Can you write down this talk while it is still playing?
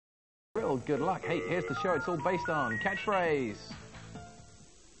Well, good luck. Hey, here's the show it's all based on. Catchphrase.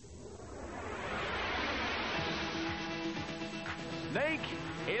 Snake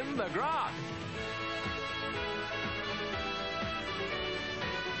in the grass.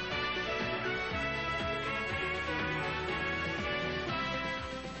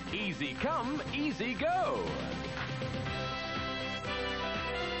 Easy come, easy go.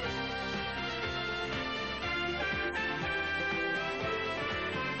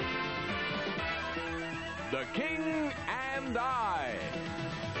 The King and I.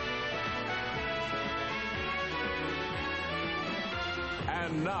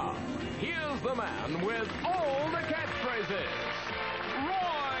 And now, here's the man with all the catchphrases,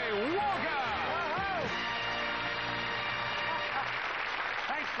 Roy Walker.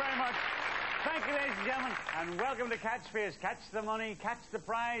 Thanks very much. Thank you, ladies and gentlemen, and welcome to Catchphrase. Catch the money, catch the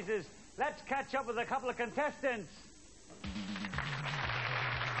prizes. Let's catch up with a couple of contestants.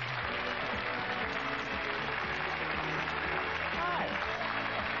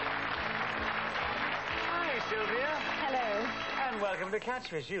 Hi, Sylvia. Hello. And welcome to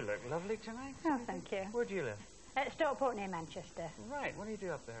Catchphrase. You look lovely tonight. Oh, thank you. Where do you live? At Stockport near Manchester. Right. What do you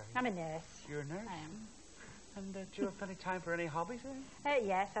do up there? I'm a nurse. You're a nurse? I am. And do you have any time for any hobbies?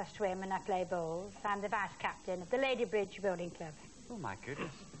 Yes, I swim and I play bowls. I'm the vice captain of the Lady Bridge Building Club. Oh, my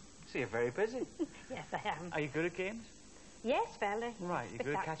goodness. So you're very busy. Yes, I am. Are you good at games? Yes, fella. Right. You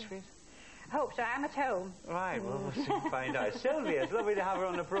good at Catchphrase? I hope so. I'm at home. Right. Well, we'll soon find out. Sylvia, it's lovely to have her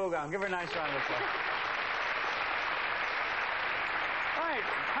on the programme. Give her a nice round of applause. Right.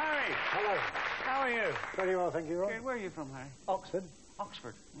 Harry. Hello. How are you? Very well, thank you, Roy. Good. Where are you from, Harry? Oxford.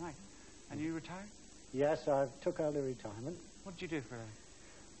 Oxford. Right. And you retired? Yes, I took early retirement. What did you do for that?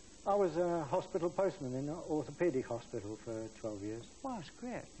 I was a hospital postman in an orthopaedic hospital for 12 years. Wow, it's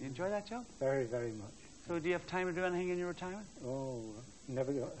great. You enjoy that job? Very, very much. So do you have time to do anything in your retirement? Oh,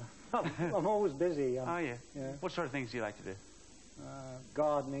 never got... I'm always busy. Are you? Yeah. What sort of things do you like to do?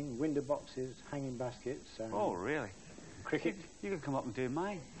 Gardening, window boxes, hanging baskets. Oh, really? Cricket. You could come up and do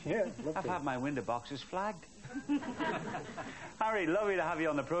mine. Yeah, love I've to. had my window boxes flagged. Harry, lovely to have you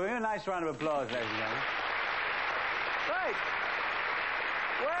on the programme. A nice round of applause, ladies and gentlemen. Right.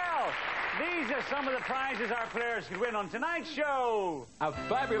 Well, these are some of the prizes our players could win on tonight's show. A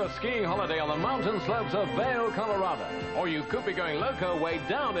fabulous skiing holiday on the mountain slopes of Vail, Colorado. Or you could be going loco way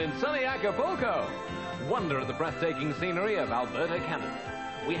down in sunny Acapulco. Wonder at the breathtaking scenery of Alberta, Canada.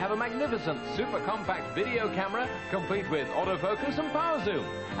 We have a magnificent super compact video camera, complete with autofocus and power zoom,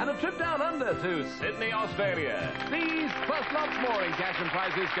 and a trip down under to Sydney, Australia. These plus lots more in cash and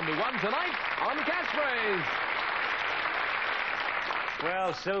prizes can be won tonight on Catchphrase.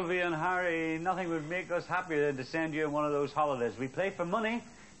 Well, Sylvia and Harry, nothing would make us happier than to send you on one of those holidays. We play for money.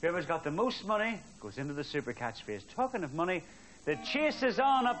 Whoever's got the most money goes into the super Catchphrase. Talking of money, the chase is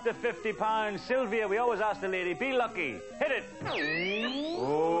on up to £50. Sylvia, we always ask the lady, be lucky. Hit it.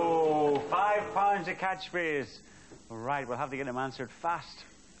 Oh, £5 a Catchphrase. All right, we'll have to get them answered fast.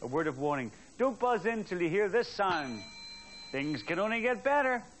 A word of warning. Don't buzz in till you hear this sound. Things can only get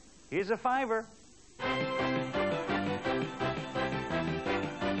better. Here's a fiver.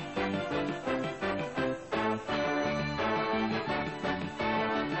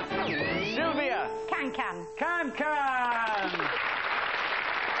 Sylvia. Can. Can.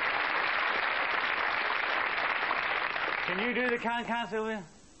 Can you do the can, Sylvia?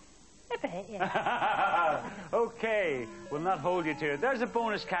 A bit, yeah. Okay, we'll not hold you to it. There's a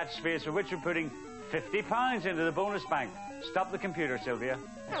bonus Catchphrase for which we're putting £50 into the bonus bank. Stop the computer, Sylvia.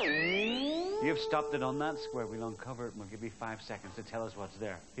 You've stopped it on that square. We'll uncover it and we'll give you 5 seconds to tell us what's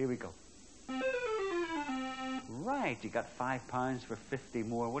there. Here we go. Right, you got £5 for 50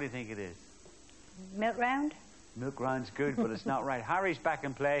 more. What do you think it is? Milk round? Milk round's good, but it's not right. Harry's back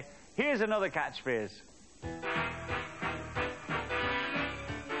in play. Here's another Catchphrase.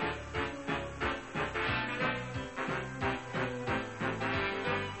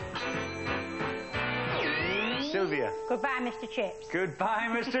 Sylvia. Goodbye, Mr. Chips. Goodbye,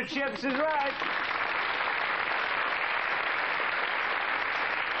 Mr. Chips is right.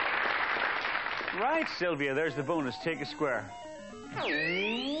 Right, Sylvia, there's the bonus. Take a square.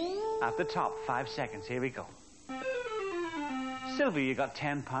 At the top, 5 seconds. Here we go. Sylvia, you got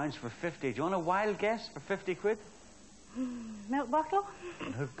 £10 for 50. Do you want a wild guess for 50 quid? Milk bottle?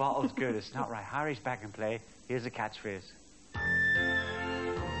 Milk bottle's good. It's not right. Harry's back in play. Here's a Catchphrase.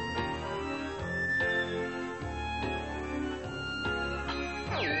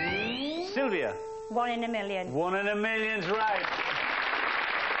 Sylvia. 1 in a million. 1 in a million's right.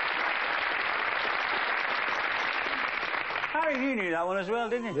 Harry, you knew that one as well,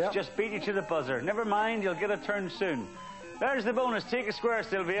 didn't you? Yep. Just beat you to the buzzer. Never mind, you'll get a turn soon. There's the bonus. Take a square,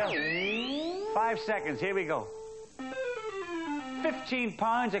 Sylvia. 5 seconds. Here we go.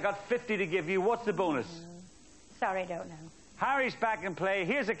 £15. I got 50 to give you. What's the bonus? Sorry, don't know. Harry's back in play.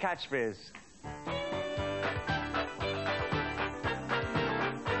 Here's a catchphrase.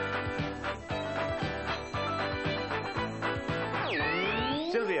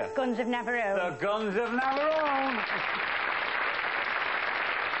 Sylvia. Guns of Navarone. The Guns of Navarone.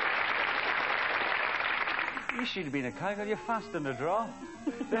 You should have been a kite. You're fast in the draw.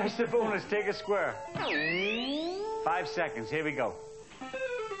 There's the bonus. Take a square. 5 seconds. Here we go.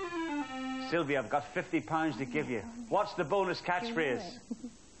 Sylvia, I've got £50 to give you. What's the bonus catchphrase?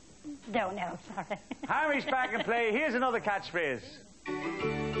 Don't know, sorry. Harry's back in play. Here's another catchphrase.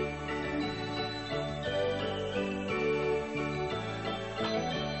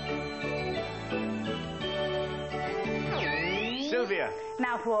 Sylvia.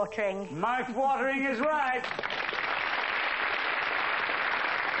 Mouth-watering. Mouth-watering is right.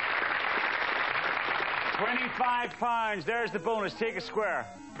 £25. There's the bonus. Take a square.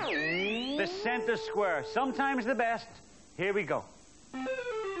 The centre square. Sometimes the best. Here we go.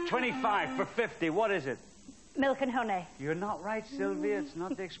 25 for 50. What is it? Milk and honey. You're not right, Sylvia. It's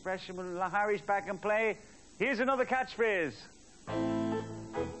not the expression. When Harry's back in play. Here's another catchphrase.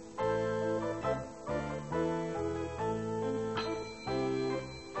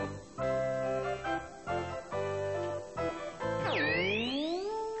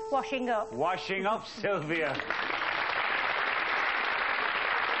 Washing up. Washing up, Sylvia.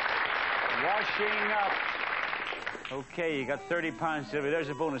 Washing up. Okay, you got £30, Sylvia. There's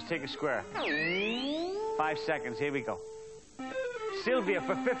a bonus. Take a square. 5 seconds. Here we go. Sylvia,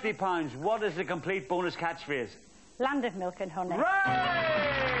 for £50, what is the complete bonus catchphrase? Land of milk and honey. Right!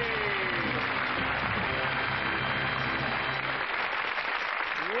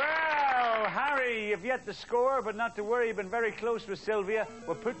 Well, Harry, you've yet to score, but not to worry. You've been very close with Sylvia.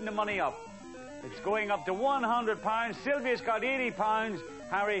 We're putting the money up. It's going up to £100. Sylvia's got £80.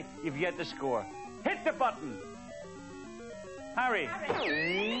 Harry, you've yet to score. Hit the button. Harry.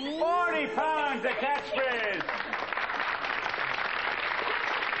 £40, the catchphrase.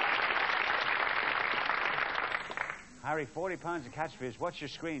 Harry, £40 a catchphrase. Watch your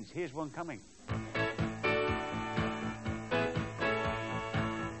screens. Here's one coming.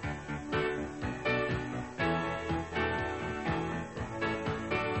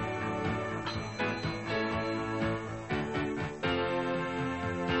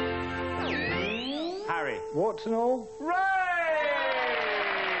 Harry. Warts and all? Right!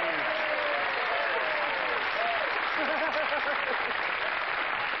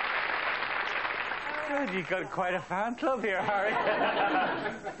 Good, you've got quite a fan club here, Harry.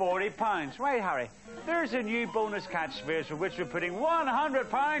 £40. Right, Harry. There's a new bonus catchphrase for which we're putting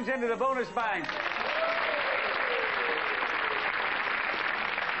 £100 into the bonus bank.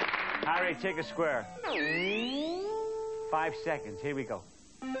 Harry, take a square. 5 seconds. Here we go.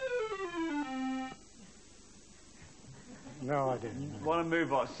 No idea. Want to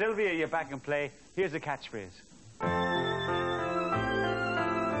move on. Sylvia, you're back in play. Here's the catchphrase.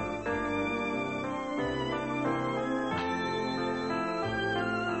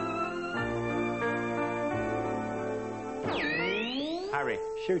 Harry.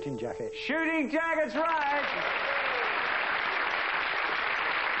 Shooting jacket. Shooting jacket's right.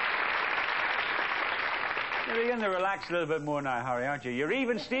 You're beginning to relax a little bit more now, Harry, aren't you? You're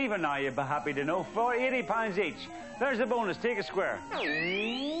even Steven now, you'd be happy to know. For £80 each. There's the bonus. Take a square.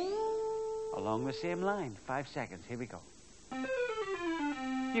 Along the same line. 5 seconds. Here we go.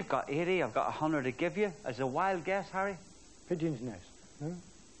 You've got 80. I've got 100 to give you. As a wild guess, Harry? Pigeon's nest. No?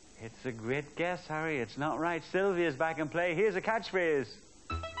 It's a great guess, Harry. It's not right. Sylvia's back in play. Here's a catchphrase.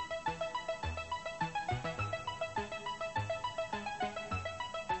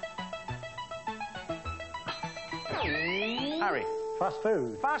 Harry. Fast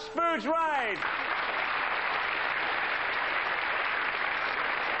food. Fast food's right.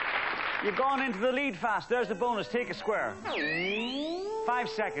 You've gone into the lead fast. There's the bonus. Take a square. 5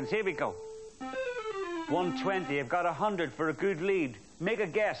 seconds. Here we go. 120. I've got 100 for a good lead. Make a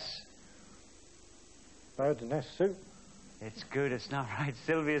guess. Bird's nest soup. It's good. It's not right.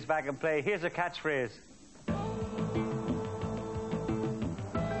 Sylvia's back in play. Here's a catchphrase.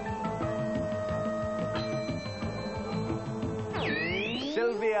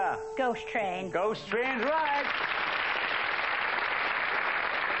 Sylvia. Ghost train. Ghost train's right.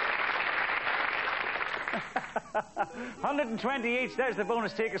 $120 each. There's the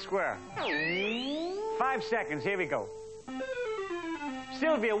bonus. Take a square. 5 seconds. Here we go.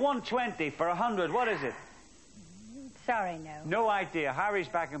 Sylvia, 120 for 100. What is it? Sorry, no. No idea. Harry's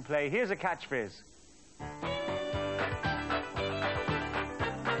back in play. Here's a catchphrase.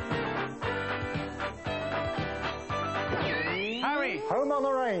 Home on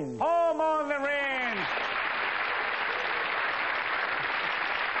the range. Home on the range.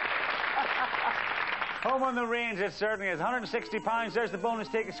 Home on the range, it certainly is. £160. There's the bonus.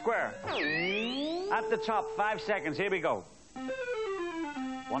 Take a square. At the top, 5 seconds. Here we go.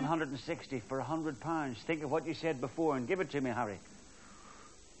 160 for £100. Think of what you said before and give it to me, Harry.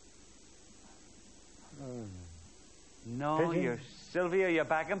 No, Pigeon. Sylvia, you're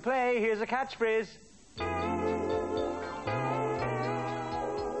back in play. Here's a catchphrase.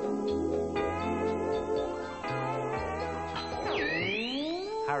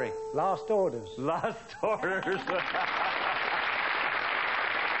 Harry. Last orders. Last orders.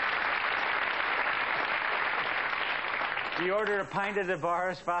 You order a pint at the bar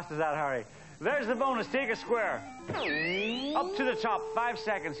as fast as that, Harry. There's the bonus. Take a square. Up to the top. 5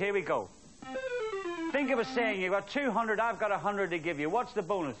 seconds. Here we go. Think of a saying. You've got 200. I've got 100 to give you. What's the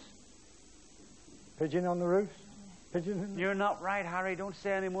bonus? Pigeon on the roof. Pigeon. You're not right, Harry. Don't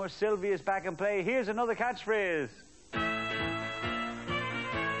say any more. Sylvia's back in play. Here's another catchphrase.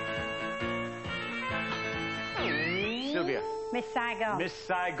 Sylvia. Miss Saigon. Miss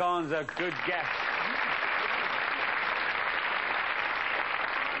Saigon's a good guess.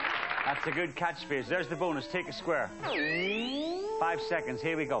 That's a good catchphrase. There's the bonus. Take a square. 5 seconds.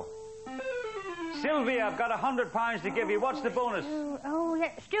 Here we go. Sylvia, I've got £100 to give you. What's the bonus? Oh, yeah.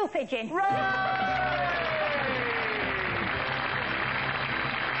 Stool pigeon. Well,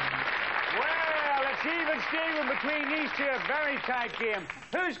 it's even Steven between these two. A very tight game.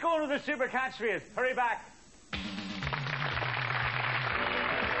 Who's going to the super catchphrase? Hurry back.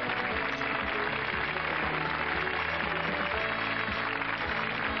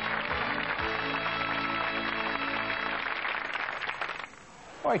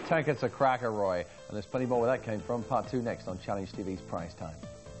 Roy Tankert's a cracker, Roy. And there's plenty more where that came from. Part 2 next on Challenge TV's Prize Time.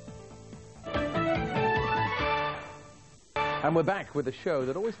 And we're back with a show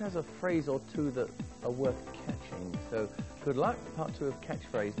that always has a phrase or two that are worth catching. So good luck. Part 2 of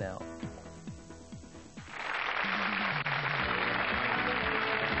Catchphrase now.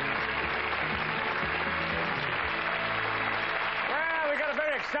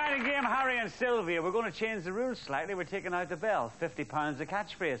 Exciting game, Harry and Sylvia. We're going to change the rules slightly. We're taking out the bell. £50 a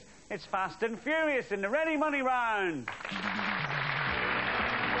catchphrase. It's fast and furious in the ready money round.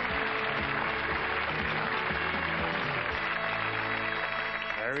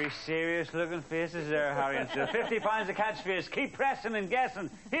 Very serious looking faces there, Harry and Sylvia. £50 a catchphrase. Keep pressing and guessing.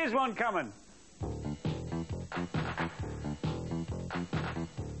 Here's one coming.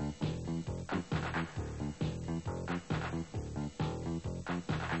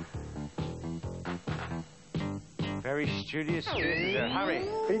 Very studious faces there. Harry.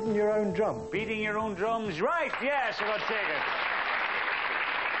 Beating your own drum. Beating your own drums. Right, yes, we're going to take it.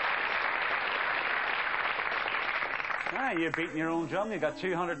 Ah, you're beating your own drum. You got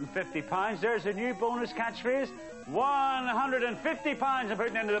 £250. There's a new bonus catchphrase. £150 I'm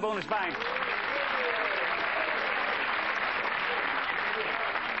putting into the bonus bank.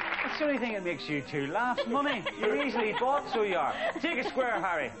 That's the only thing that makes you two laugh. Money. You're easily bought, so you are. Take a square,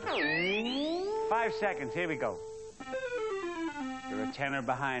 Harry. 5 seconds. Here we go. You're a tenner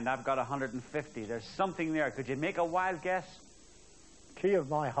behind. I've got 150. There's something there. Could you make a wild guess? Key of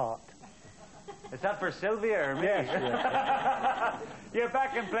my heart. Is that for Sylvia or me? Yes. Yes. You're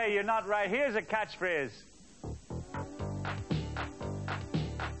back in play. You're not right. Here's a catchphrase.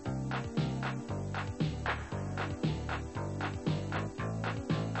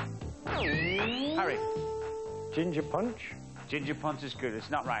 Harry. Ginger punch. Ginger punch is good. It's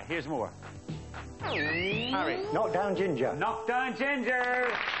not right. Here's more. Harry. Knock down ginger. Knock down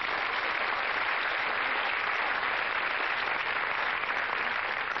ginger.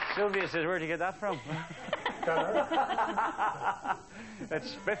 Sylvia says, where'd you get that from?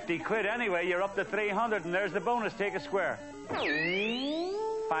 That's 50 quid anyway. You're up to 300 and there's the bonus. Take a square.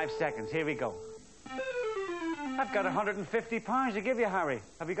 5 seconds. Here we go. I've got £150 to give you, Harry.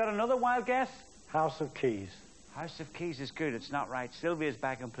 Have you got another wild guess? House of Keys. House of Keys is good. It's not right. Sylvia's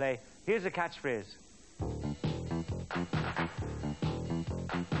back in play. Here's a catchphrase.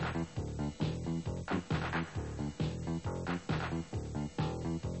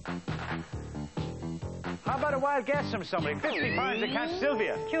 How about a wild guess from somebody? £50 to catch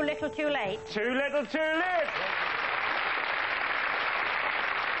Sylvia. Too little, too late. Too little, too late.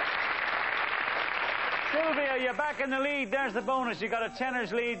 Sylvia, you're back in the lead. There's the bonus. You got a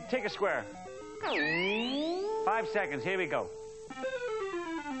tenner's lead. Take a square. 5 seconds. Here we go.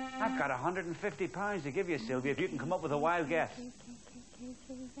 I've got £150 to give you, Sylvia, if you can come up with a wild guess.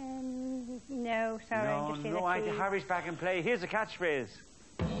 No, sorry. No, just no idea. Harry's back in play. Here's a catchphrase.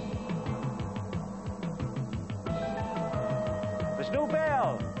 There's no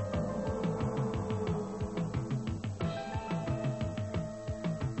bell.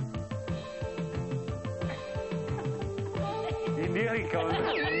 He nearly comes.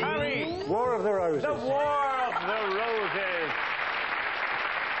 Harry! War of the Roses. The War of the Roses.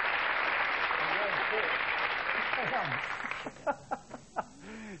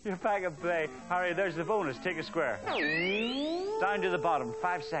 You're back and play. Harry, there's the bonus. Take a square. Down to the bottom.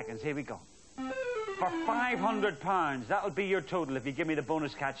 5 seconds. Here we go. For £500, that'll be your total if you give me the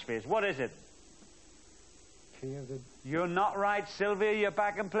bonus catchphrase. What is it? Key of the... You're not right, Sylvia. You're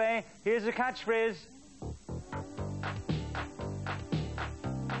back and play. Here's the catchphrase.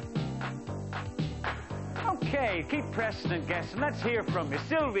 Okay, keep pressing and guessing. Let's hear from you.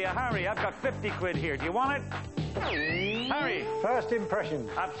 Sylvia, Harry, I've got 50 quid here. Do you want it? Harry. First impressions.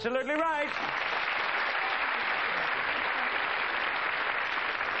 Absolutely right.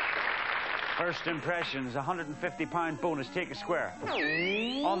 First impressions, £150 bonus. Take a square.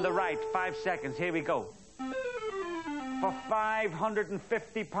 On the right, 5 seconds. Here we go. For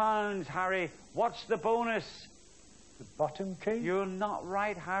 £550, Harry, what's the bonus? The bottom key. You're not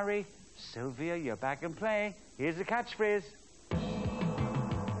right, Harry. Sylvia, you're back in play. Here's the catchphrase.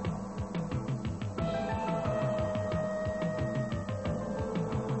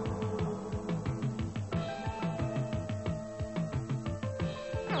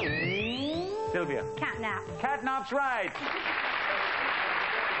 Sylvia. Catnap. Catnap's right.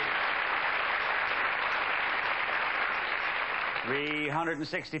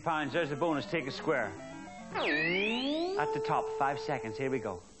 £360. There's the bonus. Take a square. At the top, 5 seconds. Here we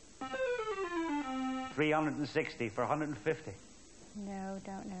go. 360 for 150. No,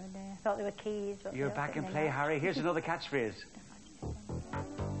 don't know there. I thought they were keys. But You're back in play, Harry. Here's another catchphrase.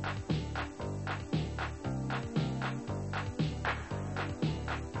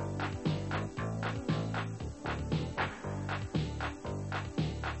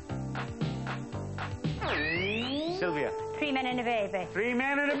 Sylvia. 3 men and a baby. 3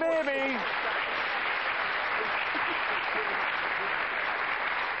 men and a baby.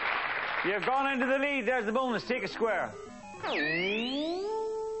 You've gone into the lead. There's the bonus. Take a square.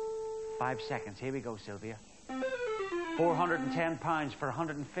 5 seconds. Here we go, Sylvia. £410 for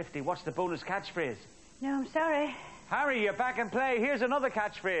 150. What's the bonus catchphrase? No, I'm sorry. Harry, you're back in play. Here's another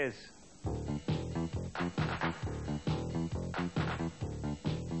catchphrase.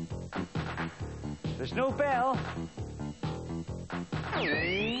 There's no bell.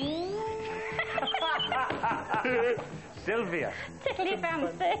 Sylvia. Tickle your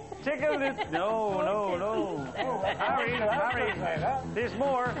fancy. Tickle it. No. Oh, Harry. There's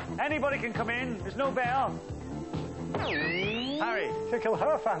more. Anybody can come in. There's no bell. Harry. Tickle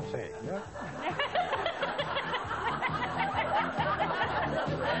her fancy. Yeah.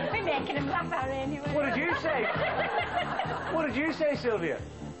 We're making him laugh, Harry, anyway. What did you say? What did you say, Sylvia?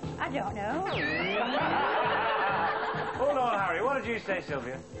 I don't know. Hold on, Harry. What did you say,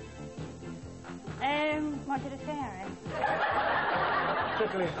 Sylvia? What did I say, Harry?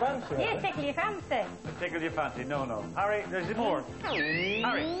 Tickle his fancy. Yeah, tickle your fancy. Tickle your fancy. No. Harry, there's more. Harry.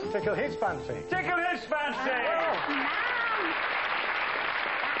 Tickle his fancy. Tickle his fancy. Man!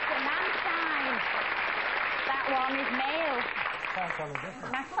 That's a man sign. That one is male.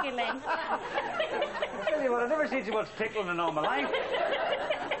 Masculine. I tell you what, I've never seen so much tickling in all my life.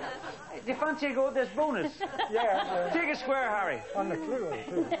 Do you fancy a go at this bonus? Yeah. Take a square, Harry. On the clue.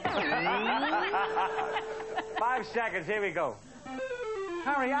 5 seconds, here we go.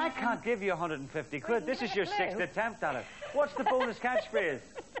 Harry, I can't give you 150 quid. This is your 6th attempt at it. What's the bonus catchphrase?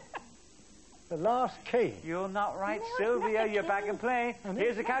 The last key. You're not right, Sylvia. You're back in play.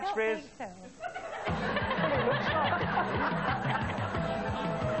 Here's the catchphrase.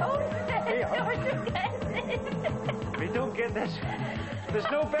 We don't get this. There's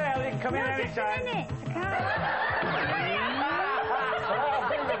no bell. You can come in anytime.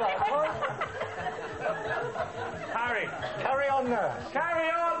 Harry. Carry on, nurse. Carry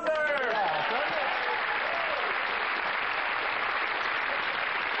on, nurse.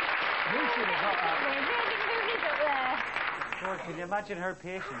 Lord, can you imagine her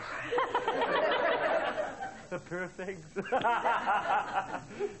patience? The poor things.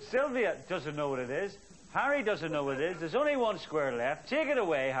 Sylvia doesn't know what it is. Harry doesn't know what it is. There's only one square left. Take it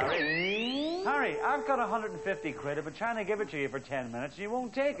away, Harry. Harry, I've got 150 quid. I've been trying to give it to you for 10 minutes and you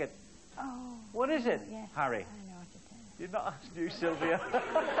won't take it. Oh. What is it, Yes, Harry? I know what it is. You're not asking you, Sylvia.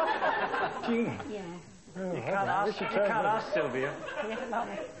 Gee. Yeah. You can't ask Sylvia.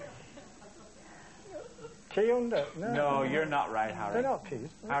 Key under? No, you're not right, Harry. They're not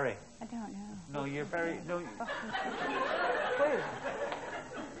keys. Harry. I don't know. No, you're very... No. Please.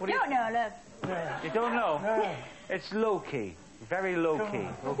 What do Don't know, love. Yeah. You don't know? No. It's low key. Very low key.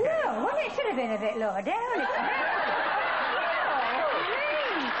 Okay. No, well, it should have been a bit lower down. No,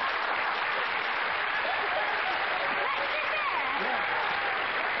 please.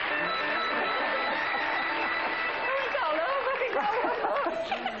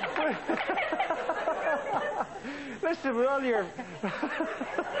 Listen, with all your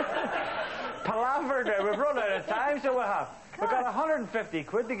palaver there, we've run out of time, so we have. We've got 150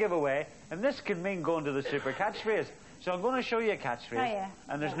 quid to give away, and this can mean going to the super catchphrase. So I'm going to show you a catchphrase. Oh, yeah.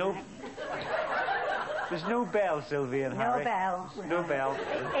 And there's no bell, Sylvie and Harry. No bell. No bell.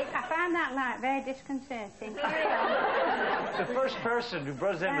 I found that like very disconcerting. Carry on. The first person who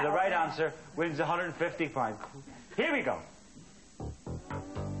buzzes in with the right answer wins £150. Here we go.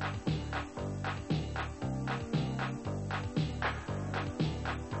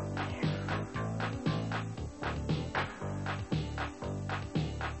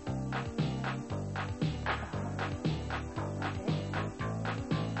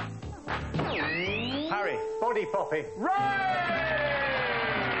 Harry. Body poppy. Right!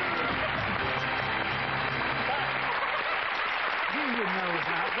 You would know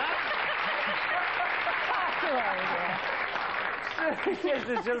about that. Says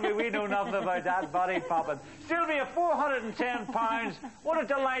to Sylvie, we know nothing about that body popping. Sylvia, £410. What a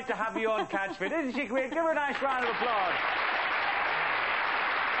delight to have you on Catchphrase. Isn't she great? Give her a nice round of applause.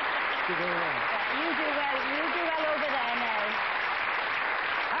 You do well over there now.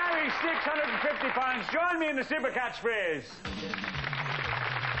 Harry, £650. Join me in the super catchphrase.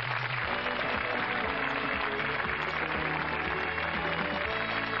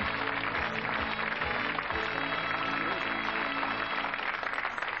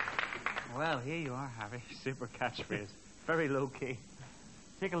 Well, here you are, Harry. Super catchphrase. Very low key.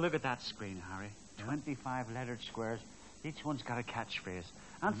 Take a look at that screen, Harry. 25 lettered squares. Each one's got a catchphrase.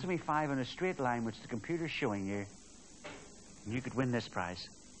 Answer me 5 in a straight line, which the computer's showing you. And you could win this prize.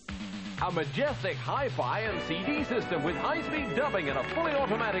 A majestic hi-fi and CD system with high-speed dubbing and a fully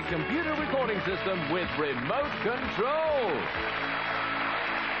automatic computer recording system with remote control.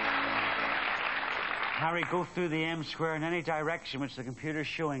 Harry, go through the M square in any direction which the computer's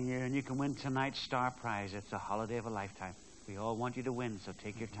showing you, and you can win tonight's star prize. It's a holiday of a lifetime. We all want you to win, so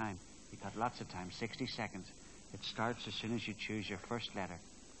take your time. You've got lots of time, 60 seconds. It starts as soon as you choose your first letter.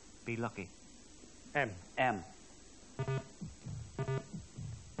 Be lucky. M. M.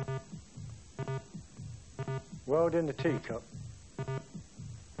 World in the teacup.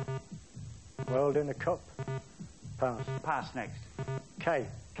 World in the cup. Pass. Pass next. K.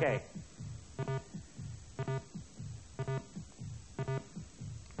 K.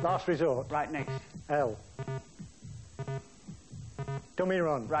 Last resort. Right next. L. Dummy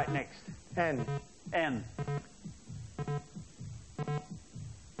run. Right next. N. N.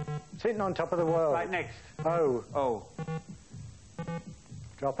 Sitting on top of the world. Right next. O. O.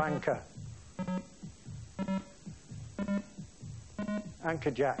 Drop anchor.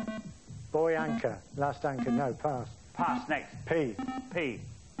 Anchor jack. Boy anchor. Last anchor. No, pass. Pass next. P. P.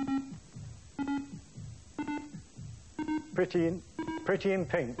 Pretty in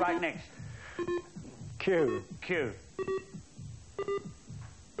pink. Right next. Q. Q.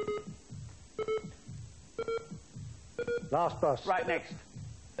 Last bus. Right next.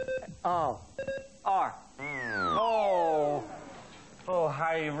 R. R. Oh. Oh,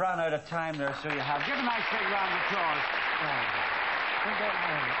 Harry, you ran out of time there, so you have. Give a nice big round of applause.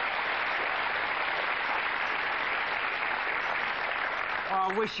 Oh,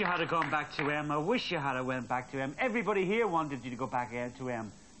 I wish you had gone back to M. I wish you had went back to M. Everybody here wanted you to go back to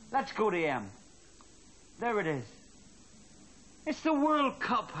M. Let's go to M. There it is. It's the World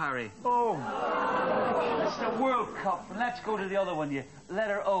Cup, Harry. Oh. It's the World Cup. And let's go to the other one.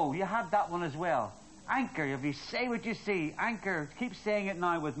 Letter O. You had that one as well. Anchor. If you say what you see. Anchor. Keep saying it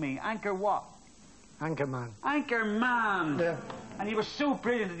now with me. Anchor what? Anchor man. Anchor man. Yeah. And you were so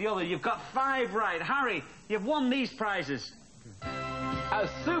brilliant at the other. You've got 5 right. Harry, you've won these prizes. A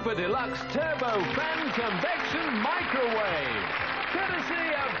super deluxe turbo fan convection microwave,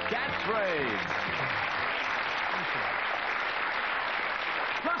 courtesy of Catchphrase.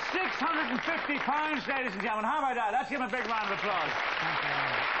 Plus £650, ladies and gentlemen. How about that? Let's give him a big round of applause.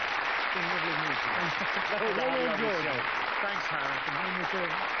 Thanks, Harry.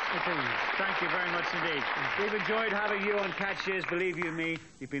 Thank you very much indeed. We've enjoyed having you on Catchphrase. Believe you me,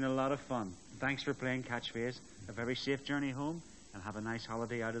 you've been a lot of fun. Thanks for playing Catchphrase. A very safe journey home, and have a nice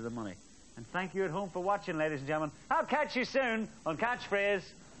holiday out of the money. And thank you at home for watching, ladies and gentlemen. I'll catch you soon on Catchphrase.